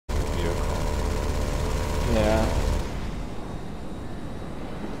Yeah.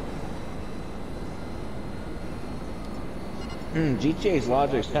 GTA's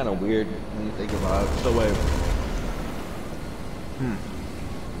logic's kind of weird when you think about it. So wait.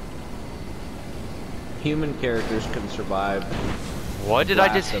 Human characters can survive. What did I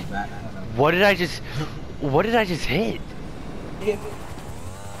just? What did I just? What did I just hit?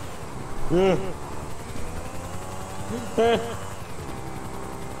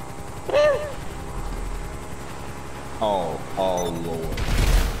 Oh Lord.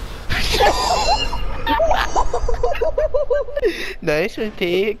 Nice one,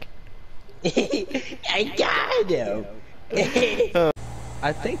 pig. I got him.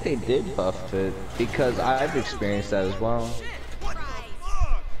 I think they did buff it because I've experienced that as well.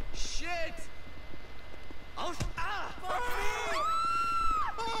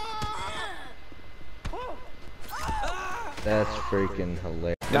 That's freaking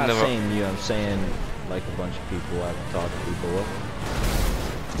hilarious. Not saying you, I'm saying like a bunch of people I've talked to people with.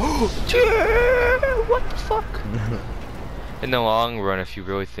 What the fuck? In the long run, if you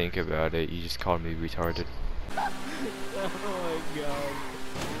really think about it, you just called me retarded. Oh my god.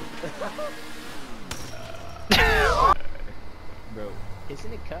 Bro,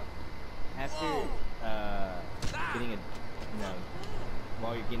 isn't it cup after getting a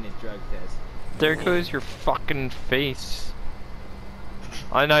while you're getting a drug test? There goes your fucking face.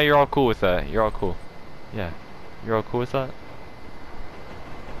 I know you're all cool with that. You're all cool. Yeah. You're all cool with that?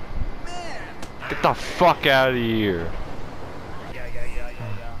 Get the fuck out of here.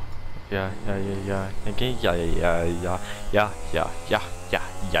 Yeah. Okay, yeah.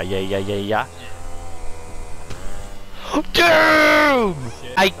 Damn!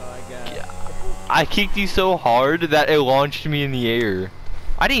 I kicked you so hard that it launched me in the air.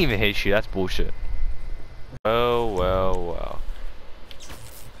 I didn't even hit you, that's bullshit. Well.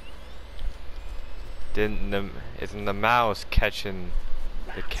 Isn't the mouse catching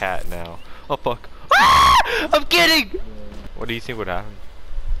the cat now? Oh fuck. Ah! I'm kidding! What do you think would happen?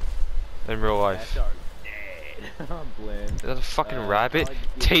 In real life? Is that a fucking rabbit?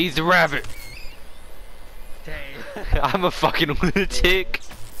 Tase the rabbit! I'm a fucking lunatic!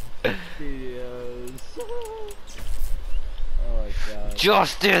 Oh my god.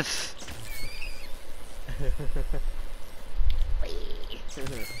 Justice!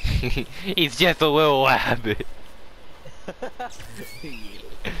 He's just a little rabbit.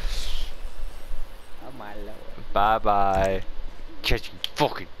 Oh my lord. Bye bye. Catch you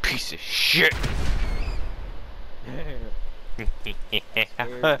fucking piece of shit.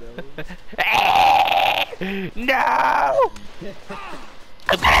 No!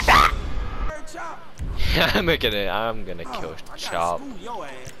 I'm gonna kill Chop.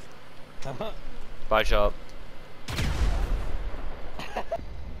 Bye, Chop.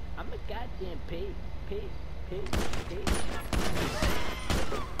 I'm a goddamn pig.